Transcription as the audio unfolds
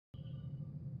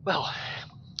Well,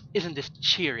 isn't this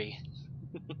cheery?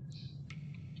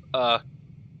 I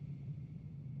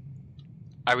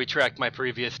retract my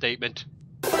previous statement.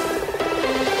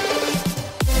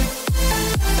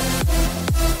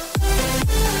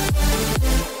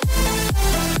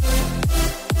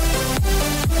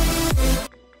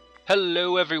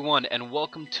 Hello everyone, and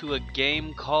welcome to a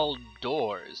game called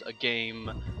Doors, a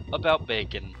game about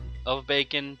bacon, of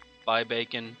bacon, by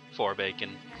bacon, for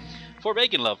bacon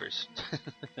lovers.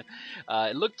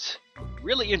 It looked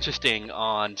really interesting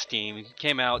on Steam. It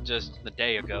came out just a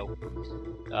day ago,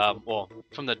 well,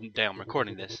 from the day I'm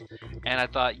recording this, and I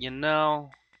thought,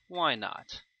 why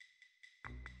not?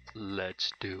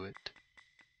 Let's do it.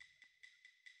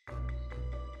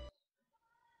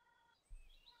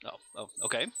 Oh,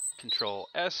 okay. Control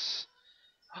S.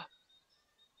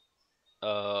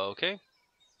 Okay.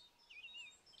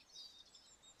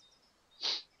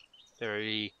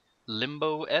 Very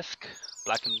limbo-esque.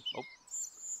 Black and... oh.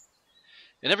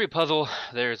 In every puzzle,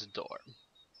 there's a door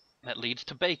that leads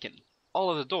to bacon. All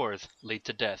of the doors lead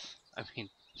to death. I mean,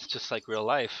 it's just like real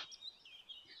life.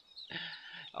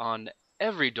 On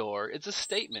every door, it's a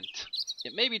statement.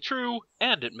 It may be true,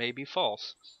 and it may be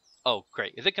false. Oh,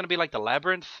 great. Is it going to be like the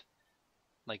labyrinth?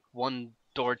 Like, one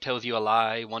door tells you a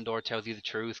lie, one door tells you the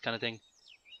truth, kind of thing?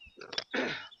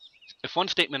 If one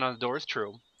statement on the door is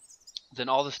true, then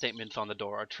all the statements on the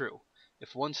door are true.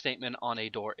 If one statement on a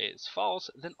door is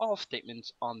false, then all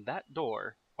statements on that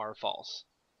door are false.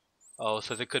 Oh,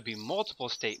 so there could be multiple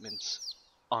statements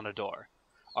on a door.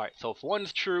 Alright, so if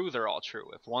one's true, they're all true.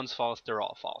 If one's false, they're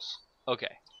all false.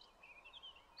 Okay.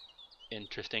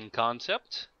 Interesting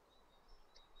concept.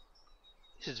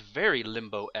 This is very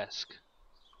limbo-esque.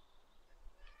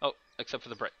 Oh, except for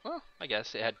the bright. Well, I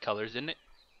guess it had colors, didn't it?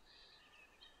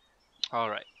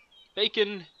 Alright.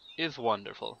 Bacon is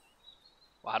wonderful.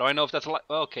 Well, how do I know if that's a lie?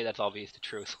 Well, okay, that's obvious the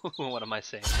truth. What am I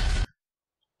saying?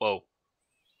 Whoa.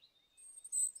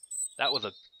 That was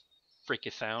a freaky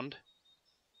sound.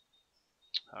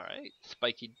 Alright.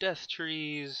 Spiky death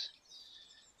trees.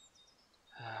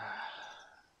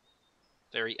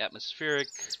 Very atmospheric.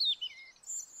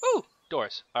 Ooh!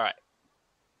 Doors. Alright.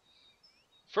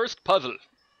 First puzzle.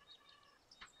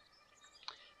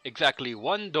 Exactly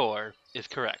one door is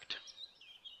correct.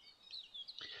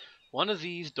 One of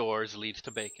these doors leads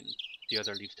to bacon. The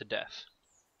other leads to death.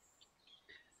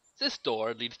 This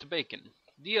door leads to bacon.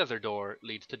 The other door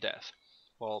leads to death.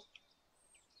 Well,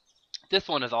 this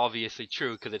one is obviously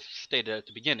true because it's stated at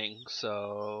the beginning,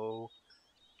 so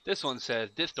this one says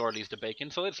this door leads to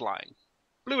bacon, so it's lying.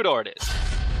 Blue door it is.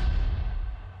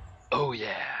 Oh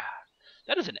yeah.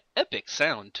 That is an epic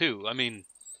sound too. I mean,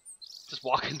 just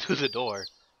walking through the door.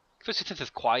 Especially since it's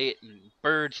quiet and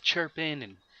birds chirping,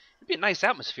 and it'd be a nice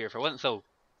atmosphere if it wasn't so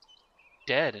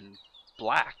dead and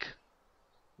black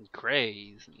and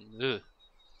grays and ugh.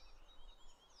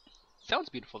 Sounds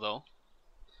beautiful though.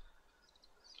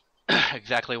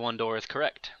 Exactly one door is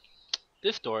correct.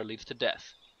 This door leads to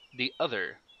death. The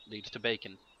other leads to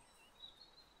bacon.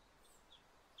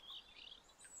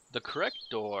 The correct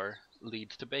door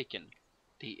leads to bacon.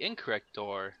 The incorrect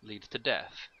door leads to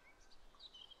death.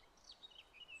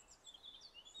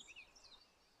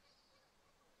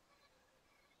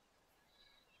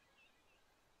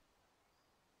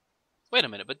 Wait a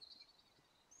minute, but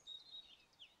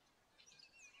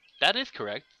that is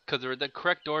correct, because the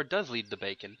correct door does lead to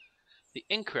bacon. The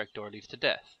incorrect door leads to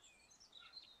death.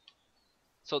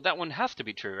 So that one has to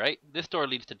be true, right? This door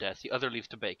leads to death, the other leads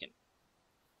to bacon.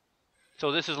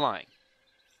 So this is lying.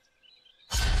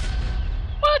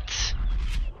 What?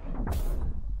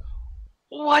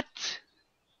 What?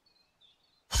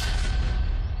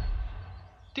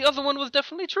 The other one was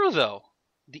definitely true, though.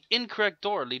 The incorrect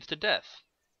door leads to death.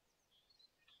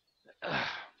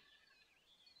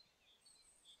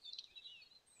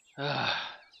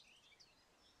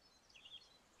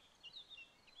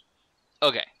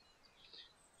 Okay.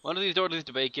 One of these doors leads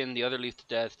to bacon, the other leads to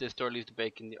death, this door leads to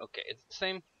bacon. Okay, it's the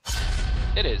same?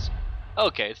 It is.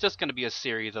 Okay, it's just going to be a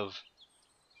series of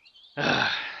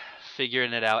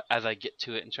figuring it out as I get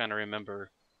to it and trying to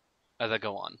remember as I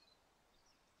go on.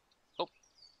 Oh.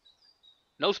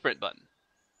 No sprint button.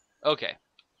 Okay.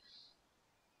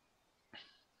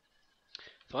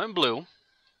 So I'm blue.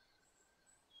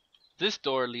 This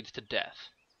door leads to death.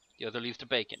 The other leads to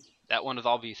bacon. That one is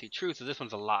obviously true, so this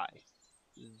one's a lie.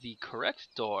 The correct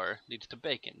door leads to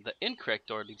bacon. The incorrect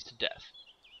door leads to death.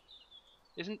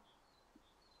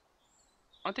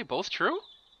 Aren't they both true?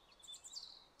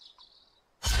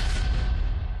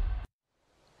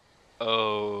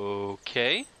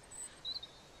 Okay.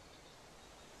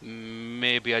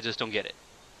 Maybe I just don't get it.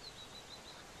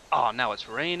 Oh, now it's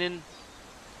raining.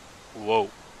 Whoa.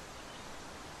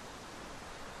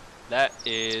 That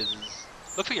is...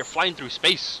 Looks like you're flying through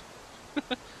space.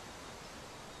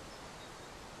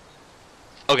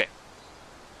 Okay.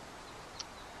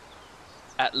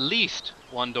 At least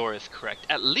one door is correct.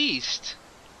 At least.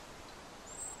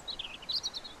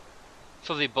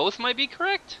 So they both might be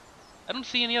correct? I don't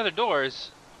see any other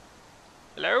doors.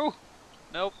 Hello?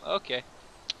 Nope. Okay.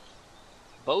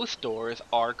 Both doors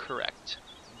are correct.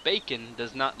 Bacon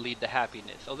does not lead to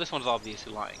happiness. Oh, this one's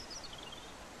obviously lying.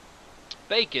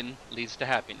 Bacon leads to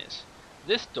happiness.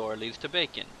 This door leads to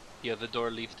bacon. The other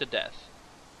door leads to death.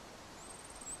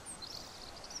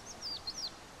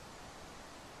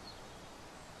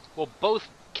 Well, both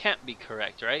can't be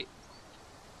correct, right?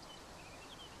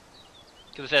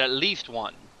 Because it said at least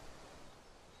one.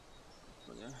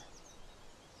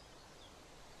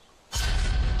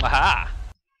 Aha!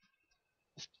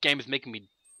 This game is making me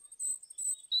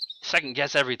second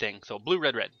guess everything. So blue,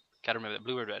 red, red. Gotta remember that.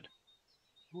 Blue, red, red.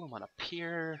 Ooh, I'm on a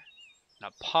pier. In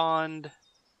a pond.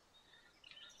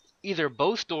 Either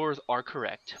both doors are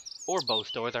correct, or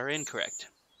both doors are incorrect.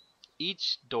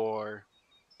 Each door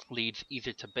leads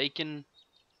either to bacon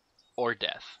or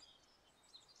death.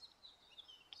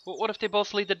 Well, what if they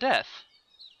both lead to death?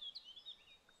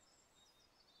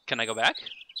 Can I go back?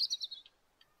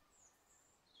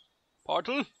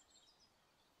 Portal?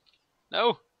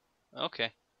 No?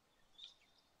 Okay.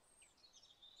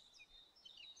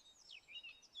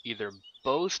 Either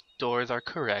both doors are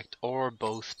correct or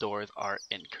both doors are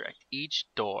incorrect. Each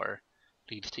door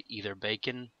leads to either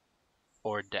bacon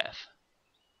or death.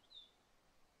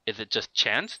 Is it just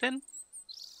chance then?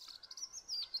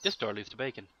 This door leads to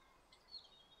bacon.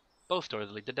 Both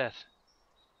doors lead to death.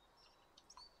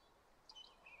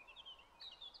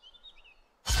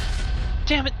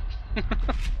 Damn it!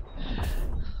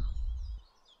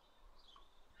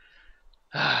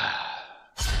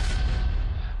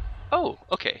 Oh,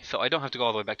 okay, so I don't have to go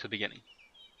all the way back to the beginning.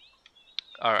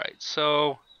 Alright,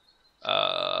 so...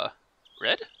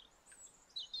 red?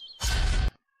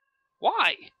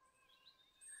 Why?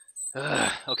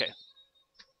 Okay.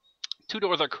 Two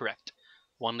doors are correct.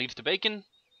 One leads to bacon,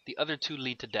 the other two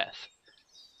lead to death.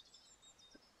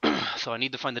 So I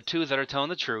need to find the two that are telling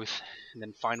the truth, and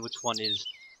then find which one is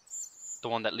the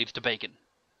one that leads to bacon.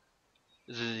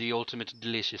 This is the ultimate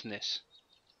deliciousness.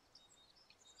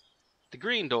 The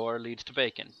green door leads to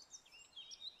bacon.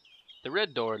 The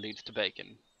red door leads to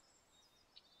bacon.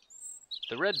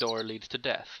 The red door leads to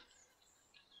death.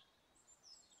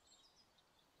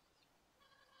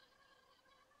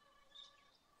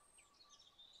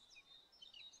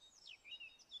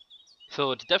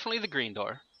 So it's definitely the green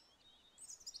door.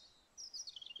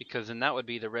 Because then that would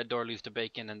be the red door leads to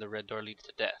bacon and the red door leads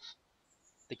to death.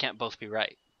 They can't both be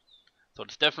right. So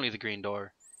it's definitely the green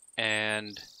door.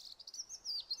 And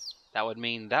that would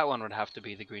mean that one would have to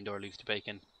be the green door leads to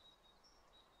bacon.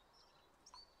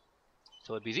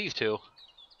 So it'd be these two.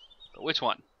 But which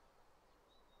one?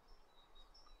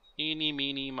 Eeny,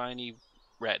 meeny, miny,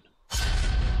 red.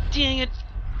 Dang it!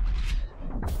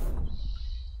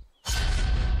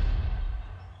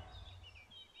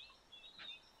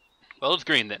 Well, it's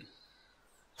green then.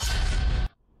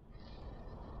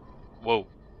 Whoa.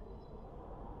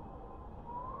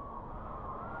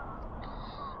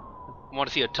 I want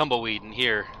to see a tumbleweed in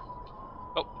here.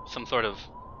 Oh, some sort of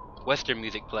Western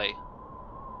music play.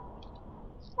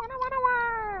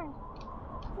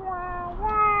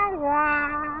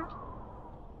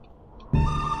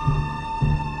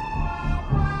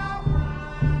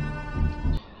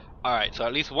 Alright, so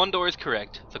at least one door is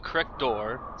correct. The correct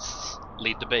door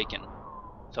lead to bacon.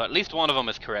 So at least one of them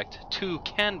is correct. Two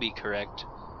can be correct.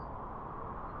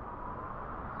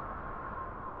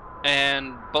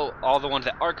 And all the ones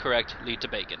that are correct lead to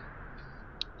bacon.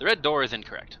 The red door is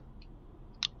incorrect.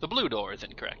 The blue door is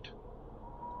incorrect.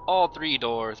 All three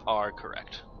doors are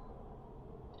correct.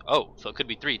 Oh, so it could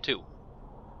be three too.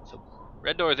 So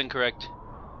red door is incorrect.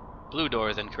 Blue door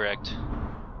is incorrect.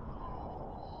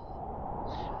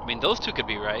 I mean, those two could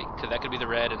be right, because that could be the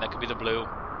red and that could be the blue.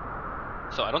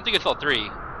 So I don't think it's all three.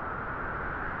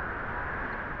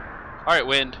 Alright,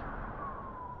 wind.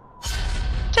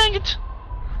 Dang it!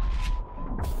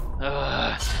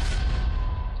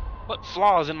 What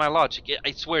flaws in my logic?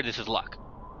 I swear this is luck.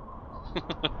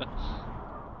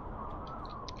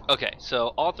 Okay,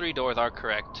 so all three doors are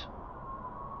correct.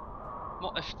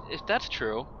 Well, if that's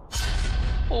true...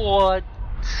 What?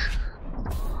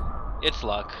 It's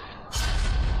luck.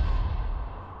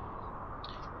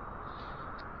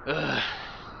 Ugh.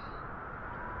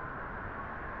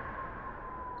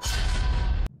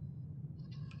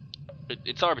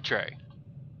 It's arbitrary.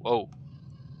 Whoa.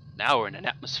 Now we're in an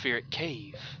atmospheric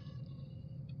cave.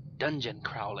 dungeon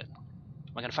crawling.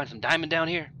 Am I gonna find some diamond down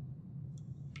here?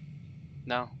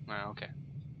 No? No, okay.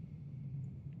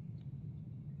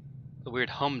 A weird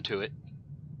hum to it.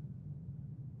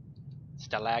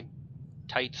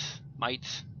 Stalactites,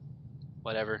 mites,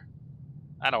 whatever.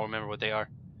 I don't remember what they are.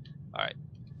 Alright.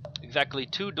 Exactly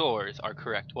 2 doors are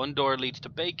correct. One door leads to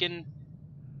bacon,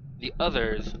 the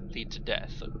others lead to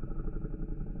death. So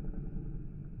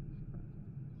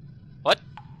what?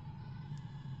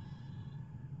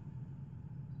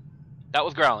 That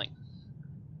was growling.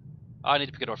 Oh, I need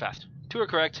to pick a door fast. 2 are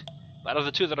correct. Out of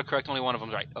the 2 that are correct, only one of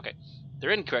them's right. Okay.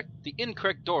 They're incorrect. The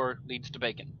incorrect door leads to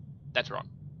bacon. That's wrong.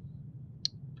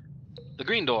 The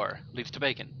green door leads to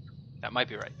bacon. That might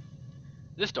be right.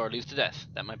 This door leads to death.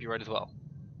 That might be right as well.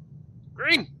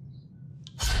 Green!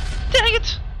 Dang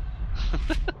it!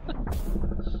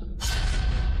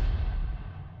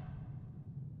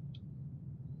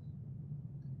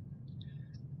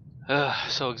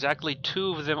 So exactly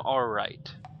 2 of them are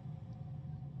right.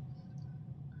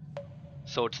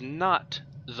 So it's not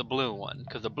the blue one,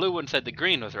 because the blue one said the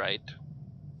green was right.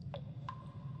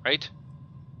 Right?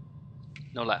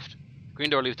 No, left. Green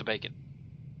door leads to bacon.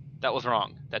 That was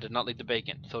wrong. That did not lead to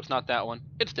bacon. So it's not that one.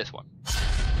 It's this one.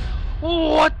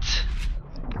 What?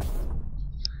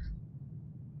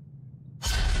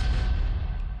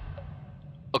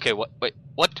 Okay, what? Wait,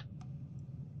 what?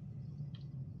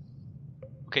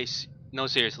 Okay, no,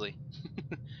 seriously.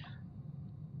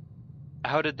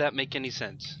 How did that make any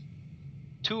sense?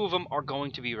 2 of them are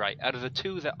going to be right. Out of the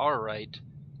 2 that are right,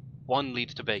 1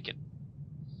 leads to bacon.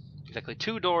 Exactly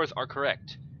 2 doors are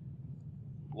correct.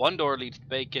 1 door leads to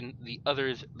bacon, the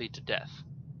others lead to death.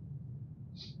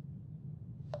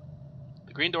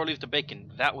 The green door leads to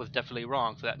bacon. That was definitely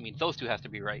wrong, so that means those 2 have to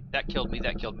be right. That killed me,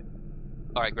 that killed me.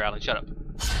 Alright, Growling, shut up.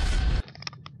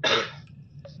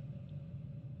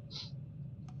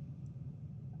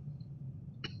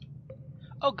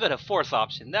 Oh good, a 4th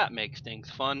option. That makes things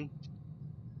fun.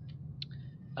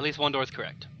 At least 1 door is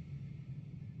correct.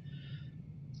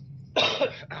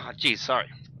 Jeez, sorry.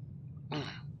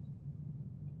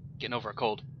 Getting over a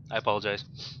cold. I apologize.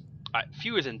 Alright,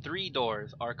 fewer than 3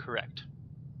 doors are correct.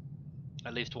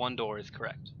 At least 1 door is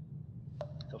correct.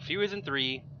 So fewer than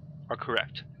 3 are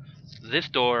correct. This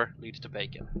door leads to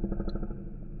bacon.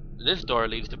 This door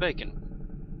leads to bacon.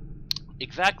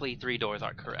 Exactly 3 doors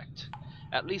are correct.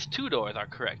 At least 2 doors are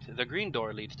correct. The green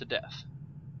door leads to death.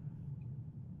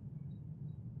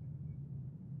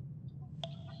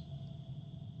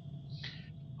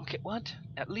 Okay, what?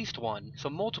 At least 1. So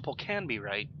multiple can be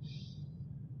right.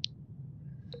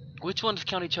 Which ones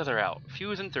count each other out?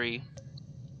 Fewer than 3.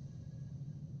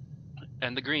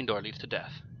 And the green door leads to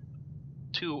death.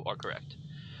 2 are correct.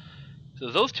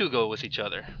 So those 2 go with each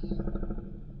other.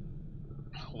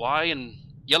 Y and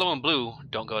yellow and blue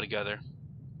don't go together.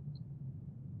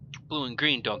 Blue and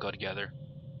green don't go together.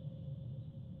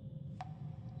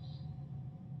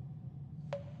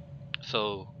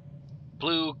 So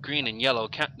blue, green, and yellow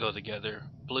can't go together.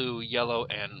 Blue, yellow,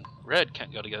 and red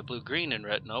can't go together. Blue, green, and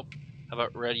red, nope. How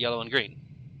about red, yellow, and green?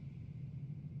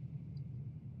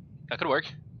 That could work.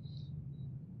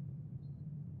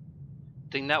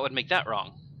 Then that would make that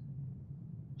wrong.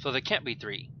 So there can't be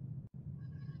 3.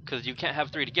 Because you can't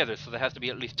have 3 together, so there has to be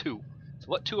at least 2. So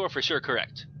what 2 are for sure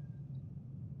correct?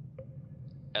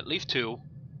 At least 2.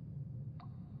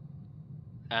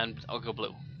 And I'll go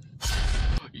blue.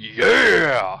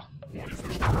 Yeah!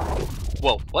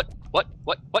 Whoa, what?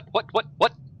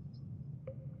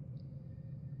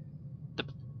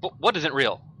 What isn't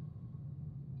real?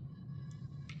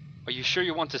 Are you sure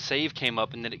you want to save came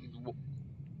up and then it...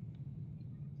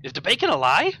 Is the bacon a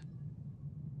lie?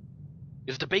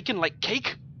 Is the bacon like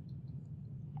cake?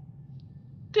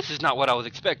 This is not what I was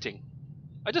expecting.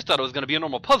 I just thought it was going to be a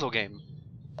normal puzzle game.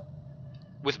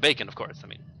 With bacon, of course. I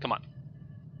mean, come on.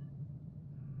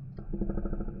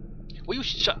 Will you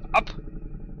shut up?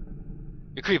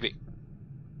 You're creepy.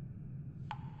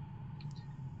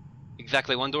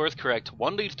 Exactly 1 door is correct.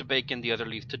 1 leads to bacon, the other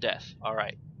leads to death.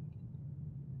 Alright.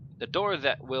 The door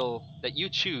that you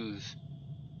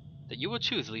will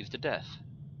choose leads to death.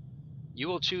 You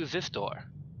will choose this door.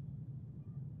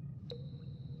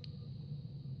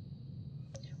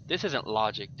 This isn't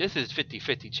logic. This is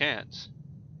 50-50 chance.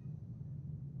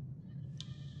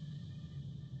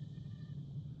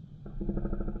 You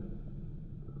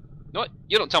know what?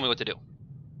 You don't tell me what to do.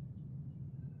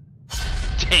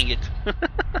 Dang it.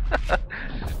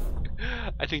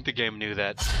 I think the game knew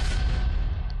that.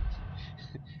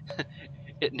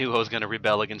 It knew I was going to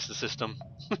rebel against the system.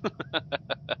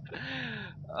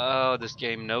 Oh, this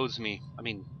game knows me. I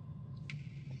mean,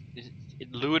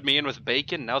 it lured me in with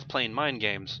bacon, now it's playing mind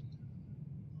games.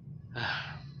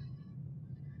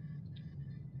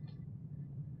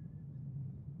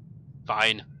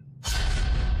 Fine.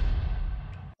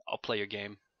 I'll play your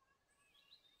game.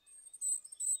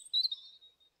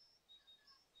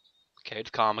 Okay, it's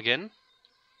calm again.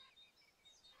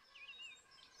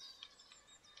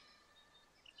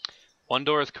 One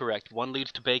door is correct. One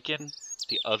leads to bacon.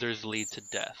 The others lead to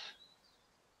death.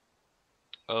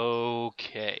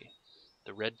 Okay.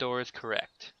 The red door is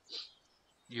correct.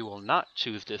 You will not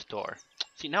choose this door.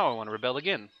 See, now I want to rebel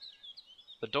again.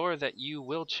 The door that you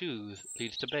will choose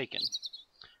leads to bacon.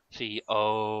 See,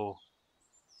 oh.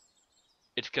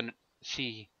 It's gonna...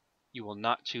 See, you will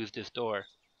not choose this door.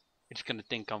 It's gonna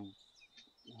think I'm...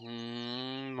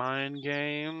 mind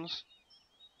games?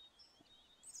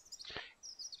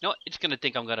 No, it's gonna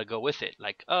think I'm gonna go with it.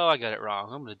 Like, oh, I got it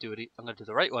wrong. I'm gonna do it. I'm gonna do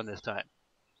the right one this time.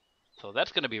 So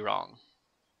that's gonna be wrong.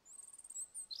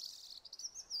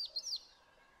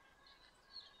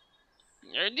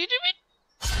 Did you mean?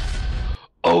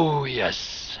 Oh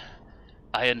yes,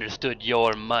 I understood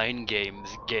your mind games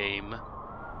game.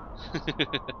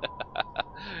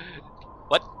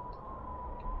 What?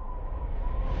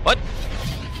 What?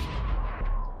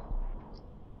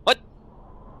 What?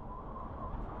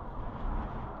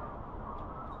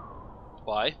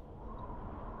 Why?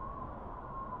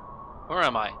 Where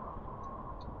am I?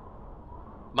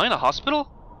 Am I in a hospital?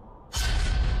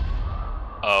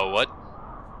 What?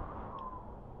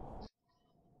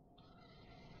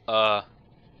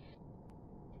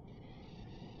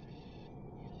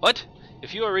 What?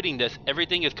 If you are reading this,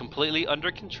 everything is completely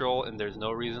under control and there's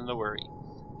no reason to worry.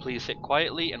 Please sit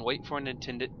quietly and wait for an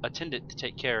attendant to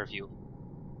take care of you.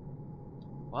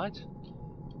 What?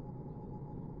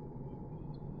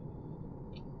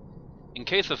 In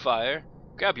case of fire,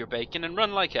 grab your bacon and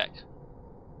run like heck.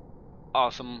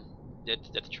 Awesome.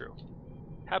 That's true.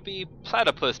 Happy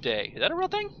Platypus Day. Is that a real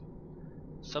thing?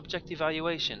 Subject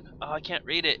evaluation. Oh, I can't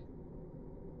read it.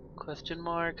 Question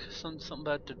mark. Something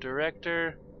about the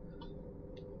director.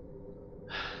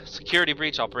 Security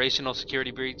breach. Operational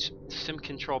security breach. Sim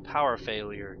control power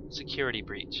failure. Security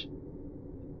breach.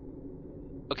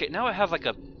 Okay, now I have like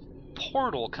a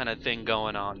portal kind of thing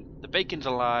going on. The bacon's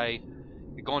a lie.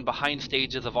 You're going behind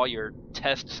stages of all your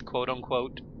tests, quote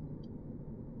unquote.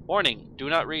 Warning, do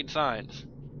not read signs.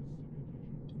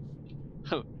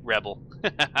 Rebel.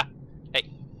 Hey,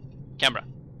 camera.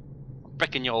 I'm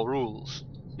breaking your rules.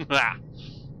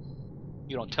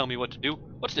 You don't tell me what to do.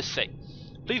 What's this say?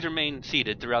 Please remain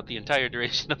seated throughout the entire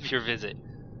duration of your visit.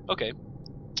 Okay.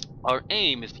 Our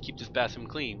aim is to keep this bathroom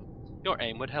clean. Your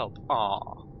aim would help.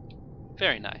 Aww.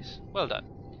 Very nice. Well done.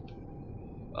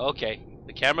 Okay,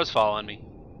 the camera's following me.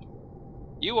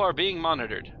 You are being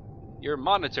monitored. Your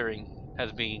monitoring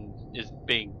is being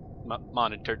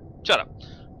monitored. Shut up.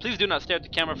 Please do not stare at the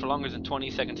camera for longer than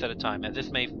 20 seconds at a time, as this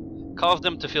may cause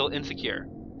them to feel insecure.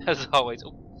 As always.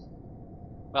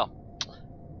 Well,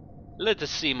 let us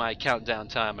see my countdown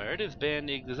timer. It has been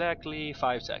exactly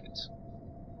 5 seconds.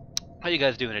 How you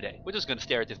guys doing today? We're just going to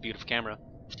stare at this beautiful camera.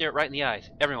 Stare it right in the eyes.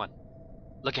 Everyone,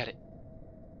 look at it.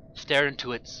 Stare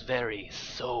into its very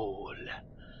soul.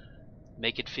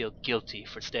 Make it feel guilty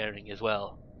for staring as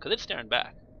well, because it's staring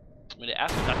back. I mean,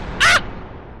 after that. Ah!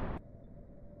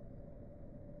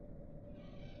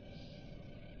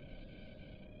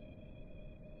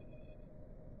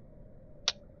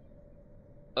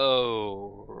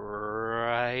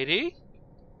 Alrighty.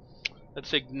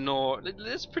 Let's ignore.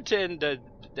 Let's pretend that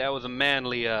that was a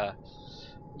manly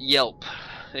yelp.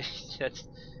 That's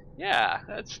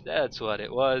what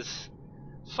it was.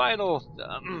 Final.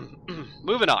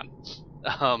 Moving on.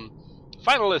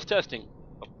 Finalist testing.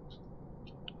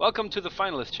 Welcome to the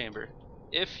finalist chamber.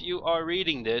 If you are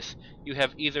reading this, you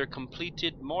have either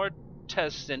completed more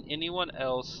tests than anyone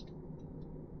else,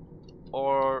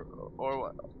 or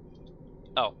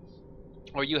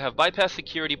you have bypassed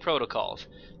security protocols.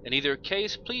 In either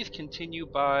case, please continue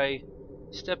by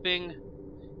stepping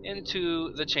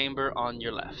into the chamber on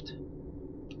your left.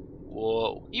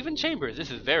 Whoa. Even chambers.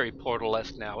 This is very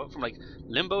Portal-esque now. Went from like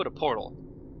limbo to portal.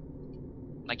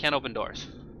 I can't open doors.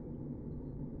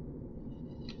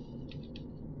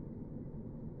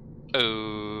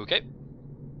 Okay.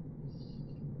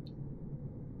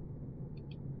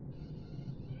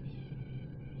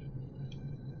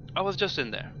 I was just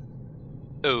in there.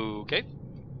 Okay.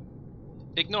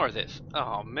 Ignore this.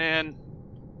 Oh man.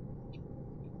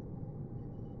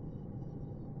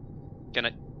 Can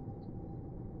I?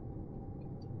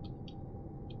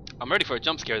 I'm ready for a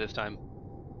jump scare this time.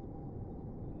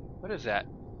 What is that?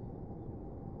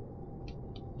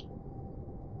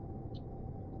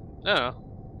 Oh.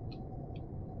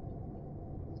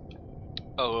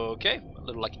 Okay. A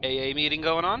little like AA meeting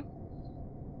going on.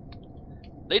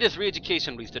 Latest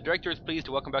re-education release. The director is pleased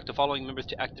to welcome back the following members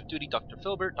to active duty: Dr.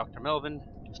 Filbert, Dr. Melvin,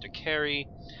 Mr. Carey.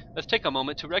 Let's take a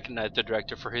moment to recognize the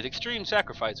director for his extreme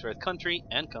sacrifice for his country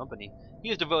and company. He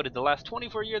has devoted the last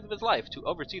 24 years of his life to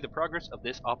oversee the progress of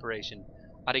this operation.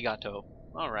 Arigato.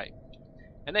 Alright.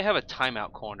 And they have a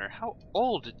timeout corner. How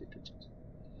old is it?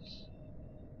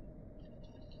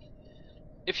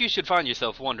 If you should find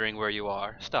yourself wondering where you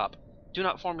are, stop. Do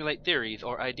not formulate theories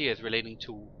or ideas relating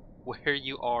to where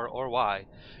you are or why.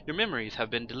 Your memories have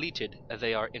been deleted as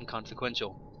they are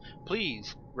inconsequential.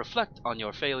 Please reflect on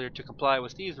your failure to comply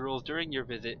with these rules during your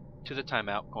visit to the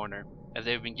timeout corner, as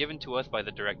they have been given to us by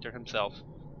the director himself.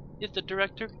 Is the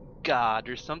director God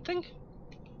or something?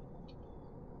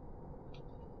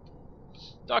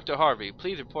 Dr. Harvey,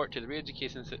 please report to the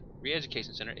Re-Education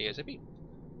Center ASAP.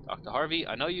 Dr. Harvey,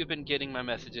 I know you've been getting my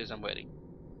messages. I'm waiting.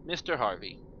 Mr.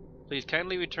 Harvey, please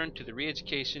kindly return to the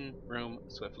re-education room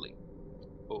swiftly.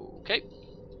 Okay.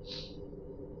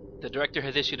 The director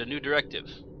has issued a new directive,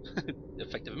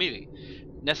 effective immediately.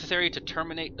 Necessary to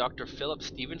terminate Dr. Philip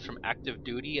Stevens from active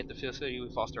duty at the facility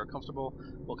to foster a comfortable,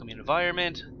 welcoming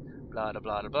environment. Blah, blah,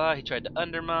 blah, blah. He tried to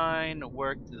undermine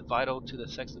work that is vital to the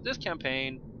success of this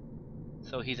campaign.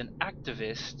 So he's an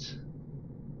activist.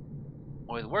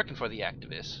 Or he's working for the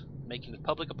activists, making a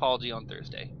public apology on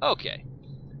Thursday. Okay.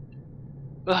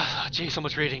 Ugh, gee, so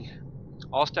much reading.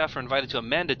 All staff are invited to a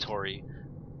mandatory.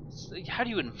 How do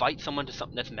you invite someone to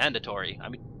something that's mandatory? I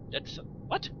mean, that's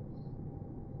what?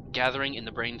 Gathering in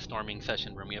the brainstorming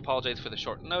session room. We apologize for the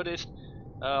short notice.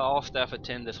 All staff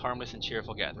attend this harmless and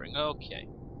cheerful gathering. Okay.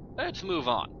 Let's move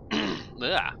on.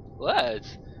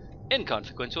 Let's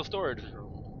inconsequential storage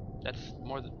room. That's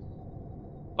more than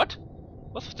what?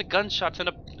 What's with the gunshots and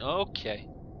a... Okay.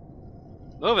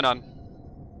 Moving on.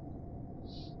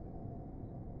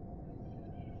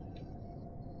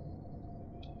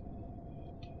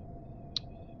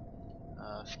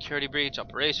 Security breach,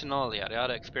 operational, yada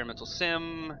yada, experimental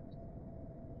sim.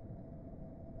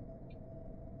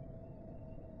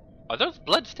 Are those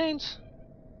bloodstains?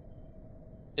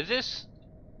 Is this...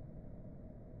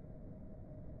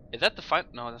 Is that the final...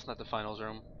 No, that's not the finals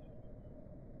room.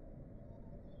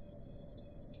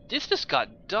 This just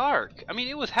got dark. I mean,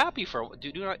 it was happy for...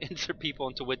 Do not insert people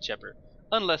into whichever,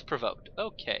 unless provoked.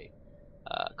 Okay.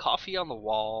 Coffee on the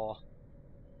wall.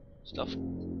 Stuff.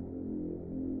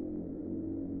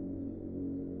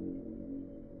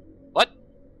 What?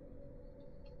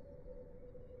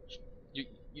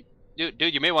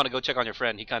 Dude, you may want to go check on your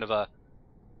friend. He kind of,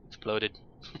 exploded.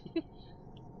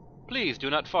 Please, do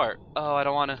not fart. Oh, I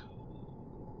don't want to...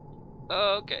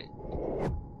 Okay.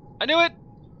 I knew it!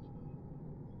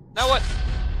 Now what?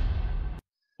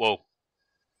 Whoa.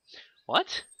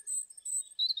 What?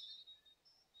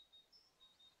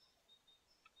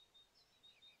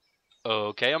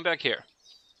 Okay, I'm back here.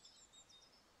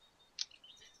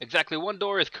 Exactly one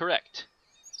door is correct.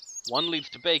 1 leads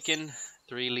to bacon,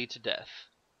 3 lead to death.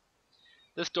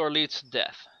 This door leads to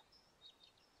death.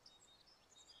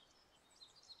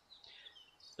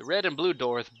 The red and blue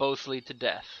doors both lead to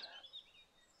death.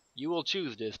 You will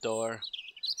choose this door.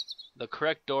 The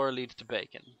correct door leads to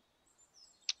bacon.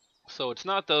 So it's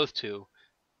not those two,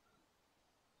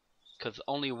 because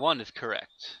only one is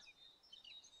correct.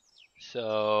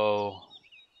 So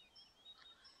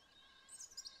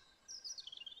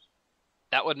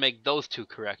that would make those two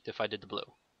correct if I did the blue.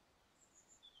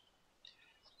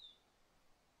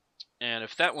 And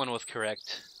if that one was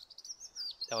correct,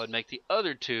 that would make the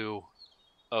other two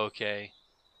okay.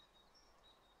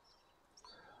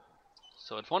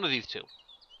 So it's one of these two.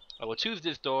 I will choose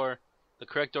this door. The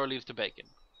correct door leads to bacon.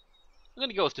 I'm going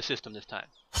to go with the system this time.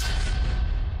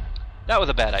 That was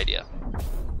a bad idea.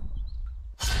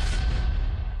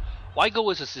 Why go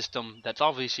with a system that's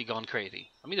obviously gone crazy?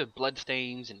 I mean, there's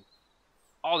bloodstains and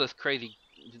all this crazy...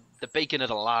 The bacon is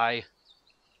a lie.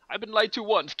 I've been lied to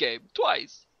once, Gabe.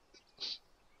 Twice.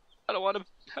 I don't want to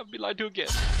have me lied to again.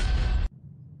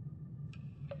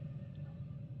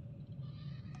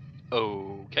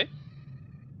 Okay.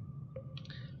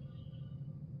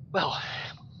 Well,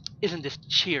 isn't this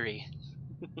cheery?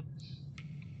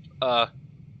 I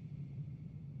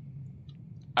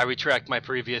retract my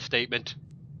previous statement.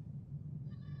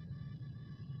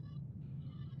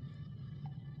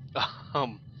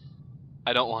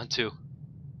 I don't want to.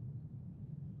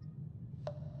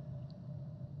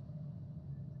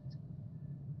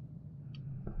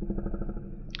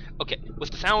 Okay,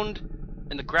 with the sound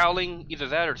and the growling, either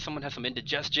that or someone has some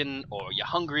indigestion or you're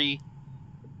hungry.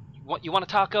 You want a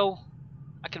taco?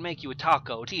 I can make you a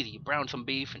taco. It's easy. You brown some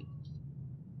beef and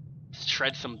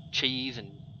shred some cheese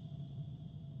and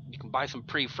You can buy some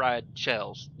pre-fried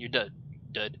shells. You're good.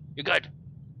 You're good.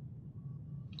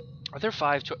 Are there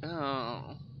 5 choices?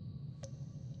 Oh.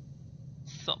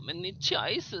 So many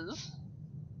choices.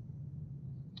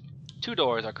 2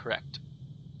 doors are correct.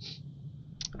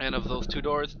 And of those 2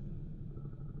 doors,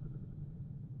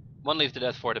 1 leads to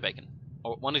death, 4 to bacon.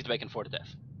 Or 1 leads to bacon, 4 to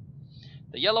death.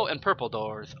 The yellow and purple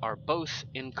doors are both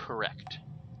incorrect.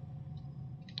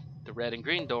 The red and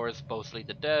green doors both lead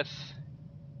to death.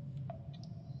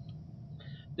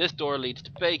 This door leads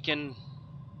to bacon.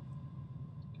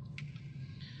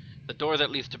 The door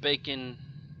that leads to bacon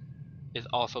is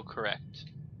also correct.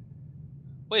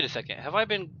 Wait a second, have I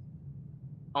been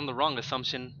on the wrong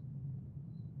assumption?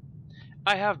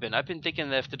 I have been. I've been thinking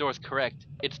that if the door is correct,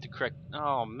 it's the correct...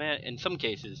 Oh man, in some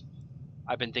cases,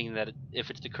 I've been thinking that if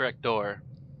it's the correct door,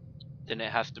 then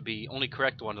it has to be... Only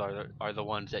correct ones are the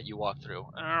ones that you walk through.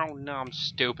 Oh no, I'm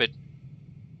stupid.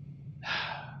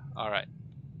 Alright.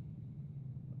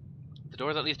 The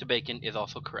door that leads to bacon is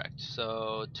also correct.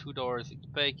 So, 2 doors lead to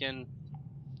bacon.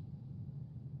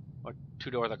 Or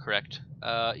 2 doors are correct.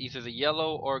 Either the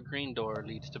yellow or green door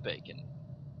leads to bacon.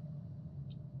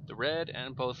 The red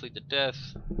and both lead to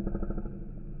death.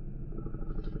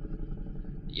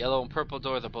 The yellow and purple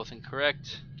doors are both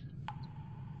incorrect.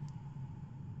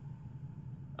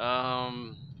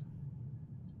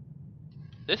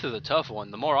 This is a tough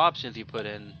one. The more options you put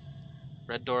in,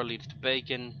 red door leads to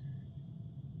bacon.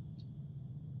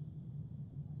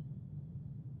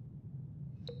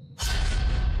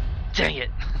 Dang it!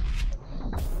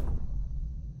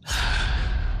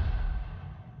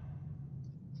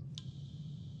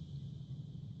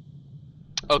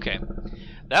 Okay,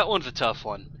 that one's a tough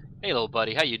one. Hey little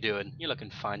buddy, how you doing? You're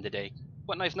looking fine today.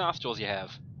 What nice nostrils you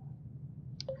have.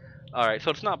 Alright,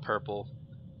 so it's not purple.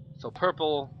 So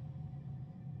purple...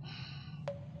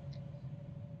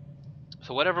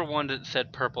 So whatever one that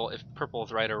said purple, if purple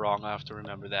is right or wrong, I have to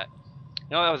remember that.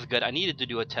 You know, that was good. I needed to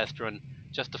do a test run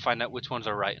just to find out which ones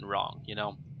are right and wrong, you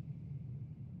know?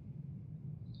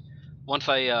 Once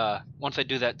I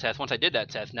do that test, once I did that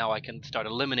test, now I can start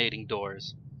eliminating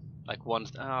doors. Like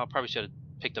ones... Oh, I probably should have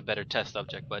picked a better test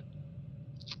subject, but...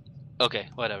 Okay,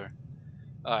 whatever.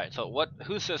 Alright, so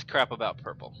who says crap about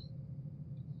purple?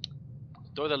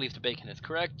 Door that leads to bacon is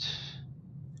correct.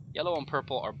 Yellow and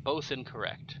purple are both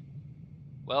incorrect.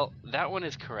 Well, that one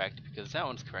is correct, because that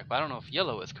one's correct, but I don't know if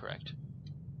yellow is correct.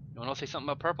 You wanna say something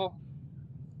about purple?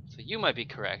 So you might be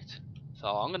correct. So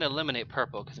I'm gonna eliminate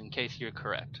purple, because in case you're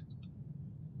correct.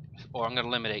 Or I'm gonna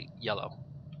eliminate yellow.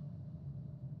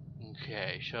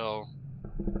 Okay, so...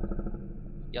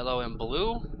 Yellow and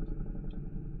blue?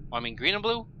 I mean green and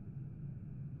blue?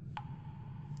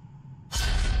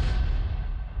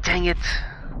 Dang it!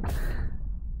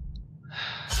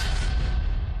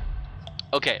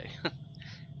 Okay.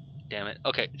 Damn it.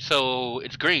 Okay, so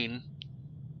it's green.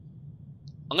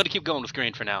 I'm gonna keep going with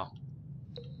green for now.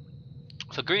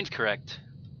 So green's correct.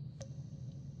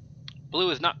 Blue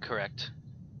is not correct.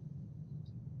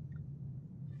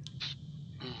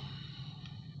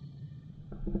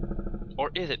 Or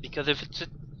is it? Because if it's...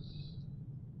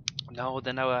 No,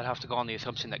 then I would have to go on the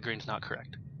assumption that green's not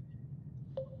correct.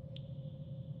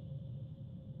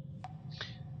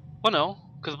 Well, no,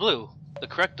 because blue. The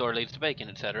correct door leads to bacon,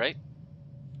 it said, right?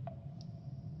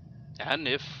 And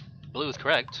if blue is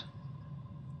correct,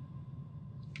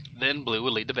 then blue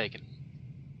will lead to bacon.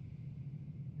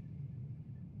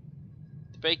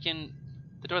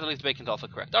 The door that leads to bacon is also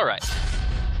correct. Alright.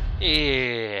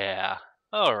 Yeah.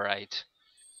 Alright.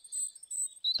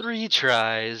 3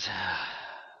 tries.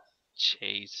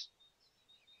 Jeez.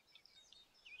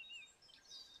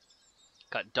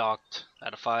 Got docked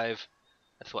out of 5.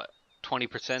 That's what?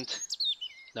 20%?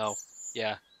 No.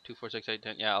 Yeah. 2, 4, 6, 8,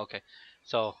 10. Yeah, okay.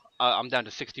 So, I'm down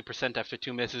to 60% after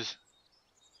 2 misses.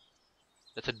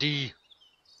 That's a D.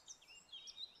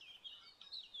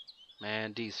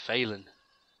 Man, D's failing.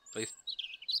 At least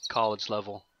college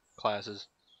level classes.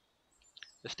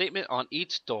 The statement on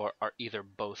each door are either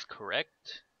both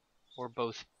correct or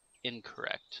both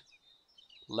incorrect.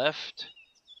 Left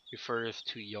refers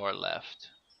to your left.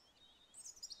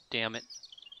 Damn it.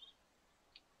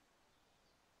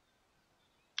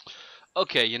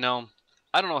 Okay, you know,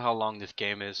 I don't know how long this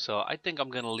game is, so I think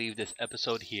I'm going to leave this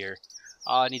episode here.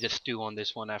 I need to stew on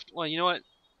this one after. Well, you know what?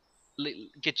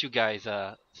 Get you guys,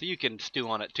 so you can stew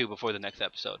on it too before the next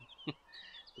episode.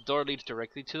 The door leads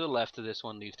directly to the left of this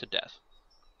one leads to death.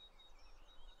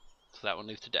 So that one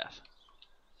leads to death.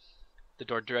 The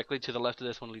door directly to the left of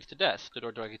this one leads to death. The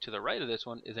door directly to the right of this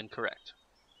one is incorrect.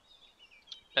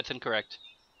 That's incorrect.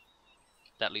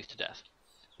 That leads to death.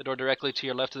 The door directly to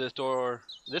your left of this door,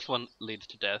 this one leads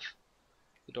to death.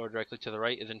 The door directly to the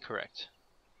right is incorrect.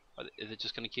 Is it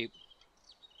just going to keep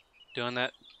doing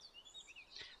that?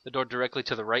 The door directly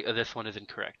to the right of this one is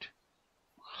incorrect.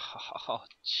 Oh,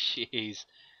 jeez.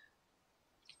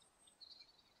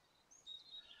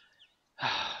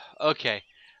 Okay,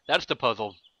 that's the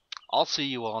puzzle. I'll see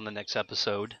you all in the next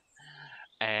episode.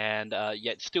 And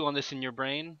yet, stew on this in your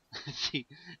brain. See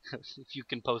if you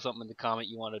can post something in the comment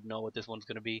you want to know what this one's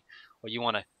going to be, or you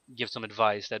want to give some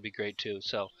advice. That'd be great too.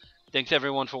 So, thanks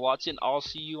everyone for watching. I'll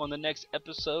see you on the next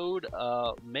episode.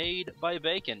 Made by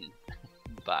Bacon.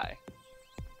 Bye.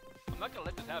 I'm not gonna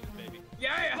let this happen, baby.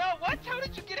 Yeah. Well, what? How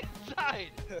did you get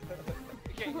inside?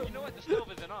 Okay, you know what? The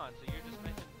stove isn't on, so you're just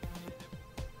meant to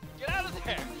get out of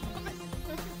there.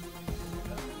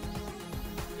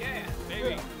 Yeah.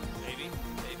 Baby.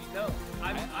 No,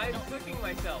 I'm cooking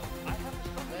myself. I have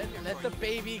the stove here Let for the you.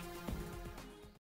 baby